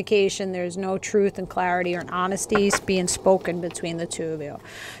communication. There's no truth and clarity or honesty being spoken between the two of you.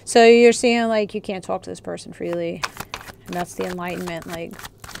 So you're seeing like you can't talk to this person freely. And that's the enlightenment. Like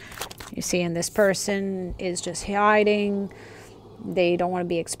you're seeing this person is just hiding. They don't want to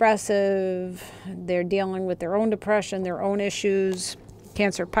be expressive. They're dealing with their own depression, their own issues.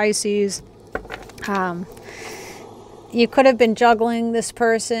 Cancer, Pisces. You could have been juggling this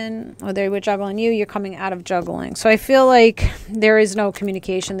person, or they were juggling you. You're coming out of juggling. So I feel like there is no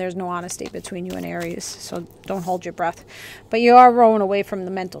communication. There's no honesty between you and Aries. So don't hold your breath. But you are rolling away from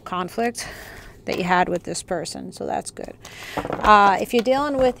the mental conflict that you had with this person. So that's good. If you're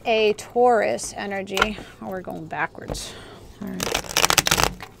dealing with a Taurus energy, we're going backwards. All right.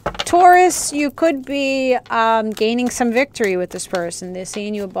 Taurus, you could be gaining some victory with this person. They're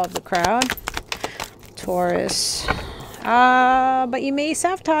seeing you above the crowd. Taurus. But you may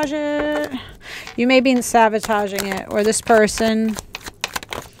sabotage it. You may be sabotaging it, or this person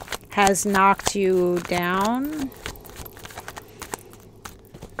has knocked you down.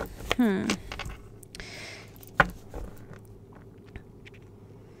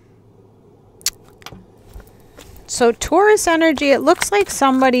 So Taurus energy, it looks like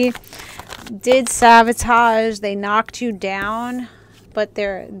somebody did sabotage. They knocked you down, but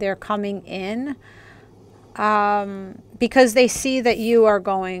they're coming in. Because they see that you are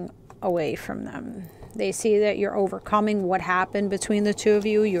going away from them. They see that you're overcoming what happened between the two of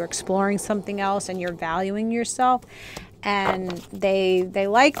you. You're exploring something else and you're valuing yourself. And they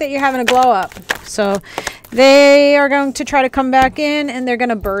like that you're having a glow up. So they are going to try to come back in and they're going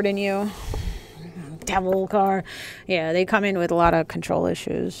to burden you. Devil car. Yeah, they come in with a lot of control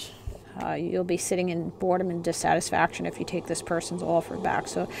issues. You'll be sitting in boredom and dissatisfaction if you take this person's offer back.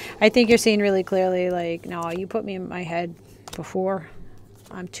 So I think you're seeing really clearly, like, no, you put me in my head before.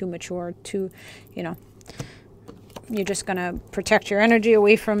 I'm too mature, you're just going to protect your energy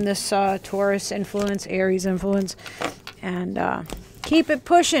away from this Taurus influence, Aries influence, and keep it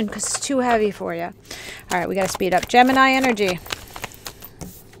pushing because it's too heavy for you. All right, we got to speed up. Gemini energy.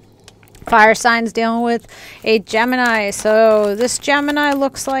 Fire signs dealing with a Gemini. So this Gemini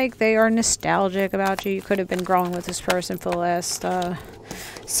looks like they are nostalgic about you. You could have been growing with this person for the last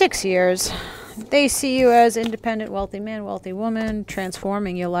 6 years. They see you as independent, wealthy man, wealthy woman,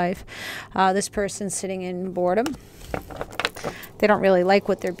 transforming your life. This person's sitting in boredom. They don't really like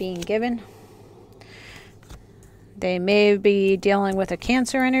what they're being given. They may be dealing with a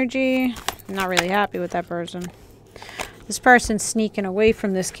Cancer energy. I'm not really happy with that person. This person's sneaking away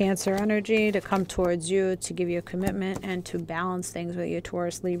from this Cancer energy to come towards you, to give you a commitment, and to balance things with your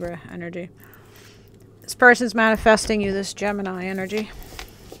Taurus, Libra energy. This person's manifesting you this Gemini energy.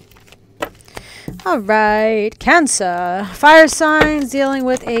 All right, Cancer. Fire signs dealing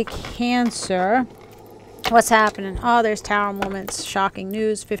with a Cancer. What's happening? Oh, there's Tower moments. Shocking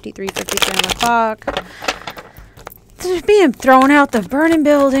news. 53:53 on the clock. They're being thrown out the burning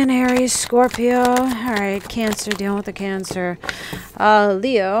building, Aries, Scorpio. All right, Cancer, dealing with the Cancer.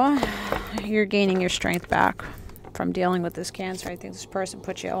 Leo, you're gaining your strength back from dealing with this Cancer. I think this person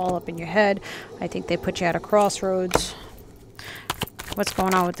put you all up in your head. I think they put you at a crossroads. What's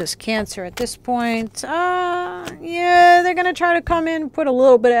going on with this Cancer at this point? Yeah, they're going to try to come in, put a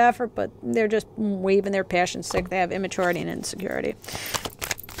little bit of effort, but they're just waving their passion stick. They have immaturity and insecurity.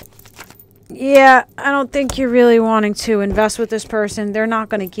 Yeah, I don't think you're really wanting to invest with this person. They're not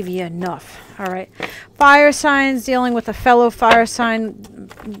going to give you enough. All right. Fire signs dealing with a fellow fire sign,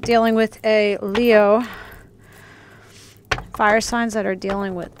 dealing with a Leo. Fire signs that are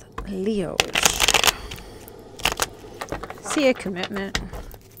dealing with Leos. See a commitment.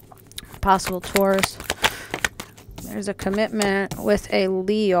 Possible Taurus. There's a commitment with a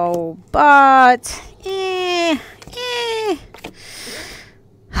Leo, but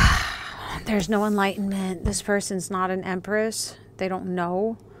There's no enlightenment. This person's not an empress. They don't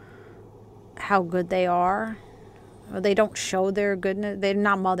know how good they are. Or they don't show their goodness. They're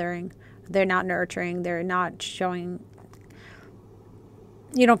not mothering. They're not nurturing. They're not showing.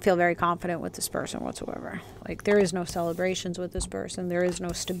 You don't feel very confident with this person whatsoever. Like, there is no celebrations with this person. There is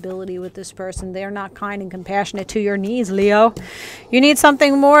no stability with this person. They're not kind and compassionate to your needs, Leo. You need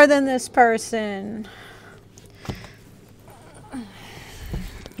something more than this person.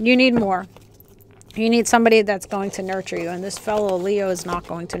 You need more. You need somebody that's going to nurture you. And this fellow Leo is not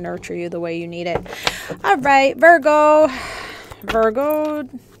going to nurture you the way you need it. All right, Virgo. Virgo.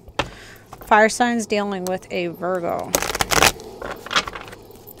 Fire signs dealing with a Virgo.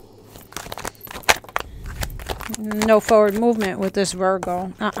 No forward movement with this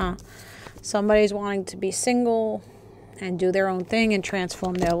Virgo. Somebody's wanting to be single and do their own thing and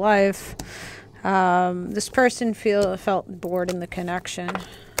transform their life. This person felt bored in the connection.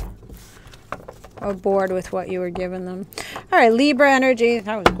 Or bored with what you were giving them. All right, Libra energy.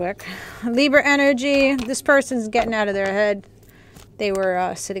 That was quick. Libra energy. This person's getting out of their head. They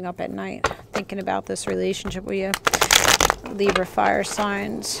were sitting up at night thinking about this relationship with you. Libra fire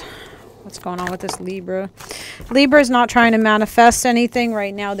signs. What's going on with this Libra? Libra is not trying to manifest anything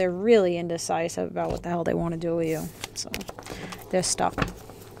right now. They're really indecisive about what the hell they want to do with you. So they're stuck.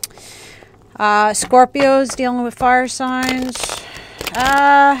 Scorpios dealing with fire signs.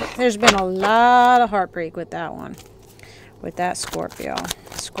 There's been a lot of heartbreak with that one. With that Scorpio.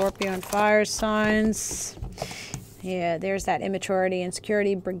 Scorpio and fire signs. Yeah, there's that immaturity,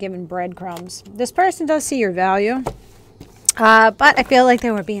 insecurity, giving breadcrumbs. This person does see your value. But I feel like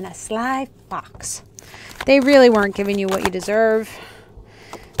they were being a sly fox. They really weren't giving you what you deserve.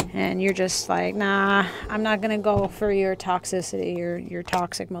 And you're just like, nah, I'm not going to go for your toxicity. You're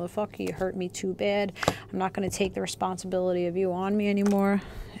toxic, motherfucker. You hurt me too bad. I'm not going to take the responsibility of you on me anymore.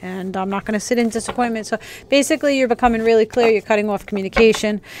 And I'm not going to sit in disappointment. So basically, you're becoming really clear. You're cutting off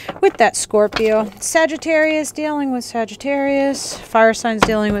communication with that Scorpio. Sagittarius dealing with Sagittarius. Fire signs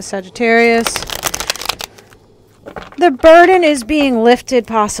dealing with Sagittarius. The burden is being lifted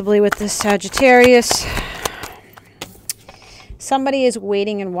possibly with this Sagittarius. Somebody is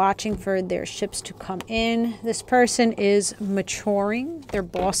waiting and watching for their ships to come in. This person is maturing. They're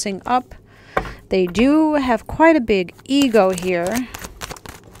bossing up. They do have quite a big ego here.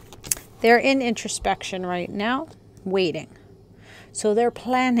 They're in introspection right now, waiting. So they're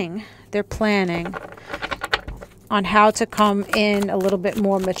planning. They're planning on how to come in a little bit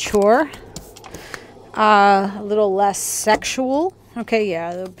more mature, a little less sexual. Okay,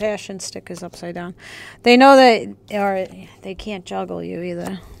 yeah, the passion stick is upside down. They know that, or they can't juggle you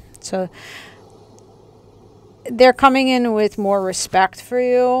either. So they're coming in with more respect for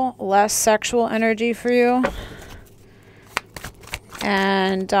you, less sexual energy for you,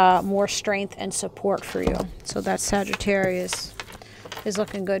 and more strength and support for you. So that Sagittarius is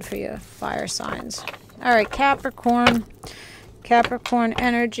looking good for you, fire signs. All right, Capricorn. Capricorn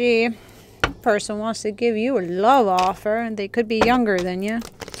energy. Person wants to give you a love offer, and they could be younger than you.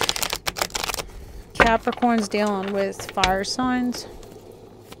 Capricorn's dealing with fire signs.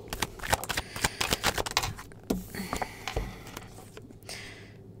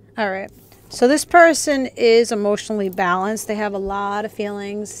 All right. So this person is emotionally balanced. They have a lot of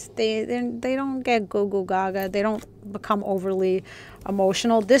feelings. They don't get goo gaga. They don't become overly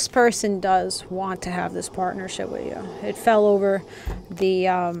emotional. This person does want to have this partnership with you. It fell over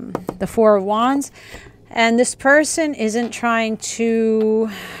the Four of Wands, and this person isn't trying to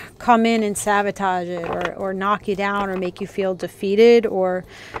come in and sabotage it or knock you down or make you feel defeated, or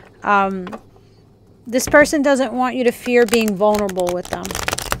this person doesn't want you to fear being vulnerable with them.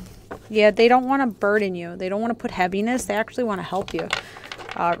 Yeah, they don't want to burden you. They don't want to put heaviness. They actually want to help you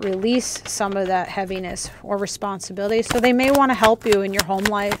release some of that heaviness or responsibility. So they may want to help you in your home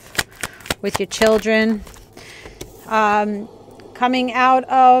life, with your children. Coming out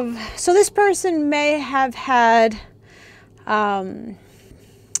of... So this person may have had a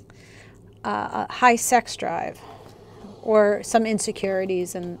high sex drive or some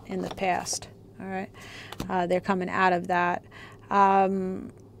insecurities in the past. All right? They're coming out of that.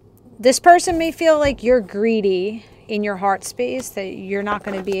 This person may feel like you're greedy in your heart space, that you're not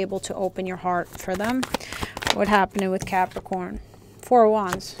going to be able to open your heart for them. What happened with Capricorn? Four of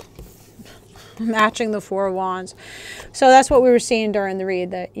Wands. Matching the Four of Wands. So that's what we were seeing during the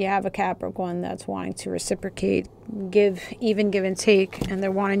read, that you have a Capricorn that's wanting to reciprocate, give and take, and they're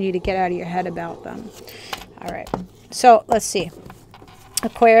wanting you to get out of your head about them. All right. So let's see.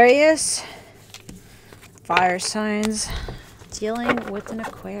 Aquarius. Fire signs. Dealing with an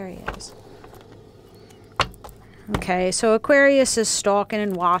Aquarius. Okay, so Aquarius is stalking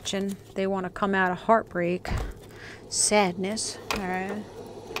and watching. They want to come out of heartbreak, sadness. All right.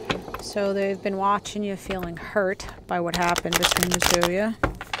 So they've been watching you, feeling hurt by what happened between the two of you.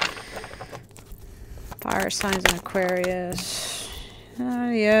 Fire signs in Aquarius.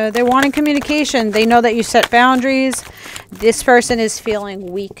 Yeah, they're wanting communication. They know that you set boundaries. This person is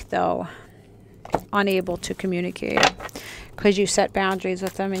feeling weak, though. Unable to communicate. Because you set boundaries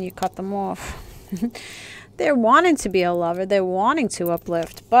with them and you cut them off. They're wanting to be a lover. They're wanting to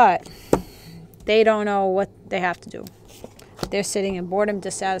uplift. But they don't know what they have to do. They're sitting in boredom,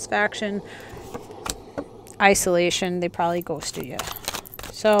 dissatisfaction, isolation. They probably ghosted you.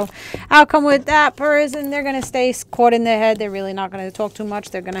 So outcome with that person, they're going to stay caught in their head. They're really not going to talk too much.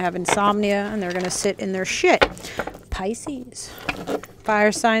 They're going to have insomnia and they're going to sit in their shit. Pisces.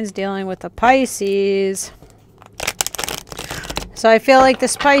 Fire signs dealing with the Pisces. So I feel like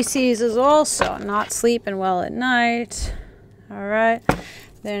this Pisces is also not sleeping well at night. All right.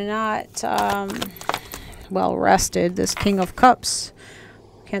 They're not well rested. This King of Cups.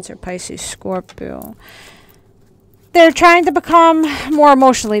 Cancer, Pisces, Scorpio. They're trying to become more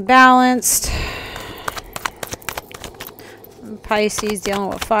emotionally balanced. Pisces dealing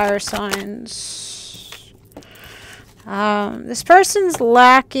with fire signs. This person's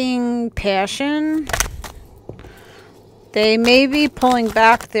lacking passion. They may be pulling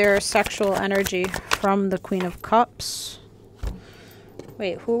back their sexual energy from the Queen of Cups.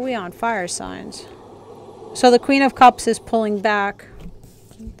 Wait, who are we on? Fire signs. So the Queen of Cups is pulling back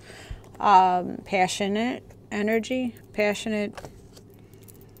passionate energy, passionate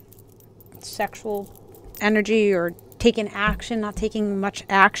sexual energy, or taking action, not taking much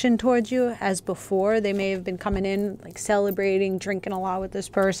action towards you as before. They may have been coming in like celebrating, drinking a lot with this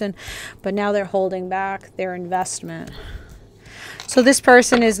person, but now they're holding back their investment. So this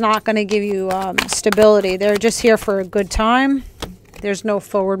person is not going to give you stability. They're just here for a good time. There's no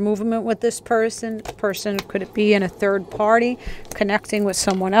forward movement with this person. Person could be in a third party, connecting with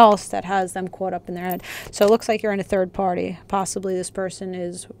someone else that has them caught up in their head. So it looks like you're in a third party. Possibly this person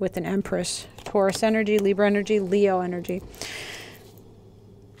is with an Empress. Taurus energy, Libra energy, Leo energy.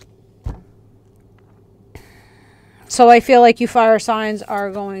 So I feel like you fire signs are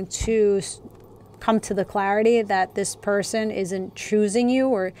going to come to the clarity that this person isn't choosing you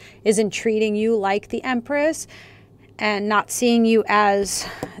or isn't treating you like the Empress, and not seeing you as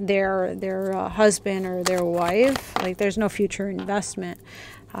their husband or their wife. Like there's no future investment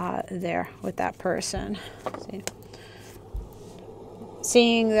there with that person. See?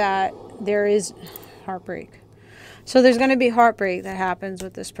 Seeing that there is heartbreak. So there's going to be heartbreak that happens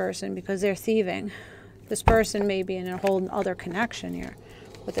with this person because they're thieving. This person may be in a whole other connection here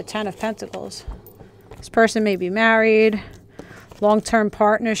with the Ten of Pentacles. This person may be married, long-term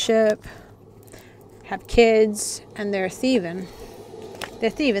partnership, have kids, and they're thieving. They're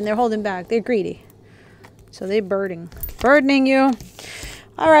thieving. They're holding back. They're greedy. So they're burdening you.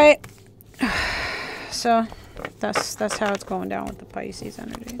 All right. So that's how it's going down with the Pisces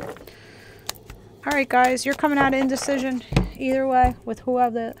energy. All right, guys. You're coming out of indecision either way with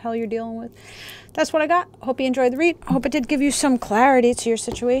whoever the hell you're dealing with. That's what I got. Hope you enjoyed the read. Hope it did give you some clarity to your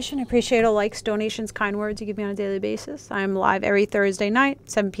situation. I appreciate all likes, donations, kind words you give me on a daily basis. I am live every Thursday night,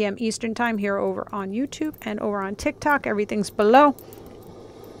 7 p.m. Eastern time, here over on YouTube and over on TikTok. Everything's below.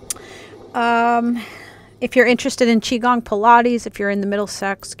 If you're interested in Qigong Pilates, if you're in the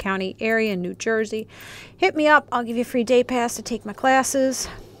Middlesex County area in New Jersey, hit me up. I'll give you a free day pass to take my classes.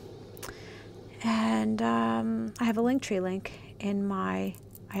 And I have a Linktree link in my...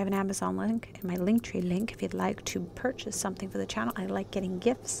 I have an Amazon link in my Linktree link if you'd like to purchase something for the channel. I like getting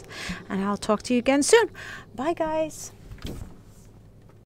gifts. And I'll talk to you again soon. Bye, guys.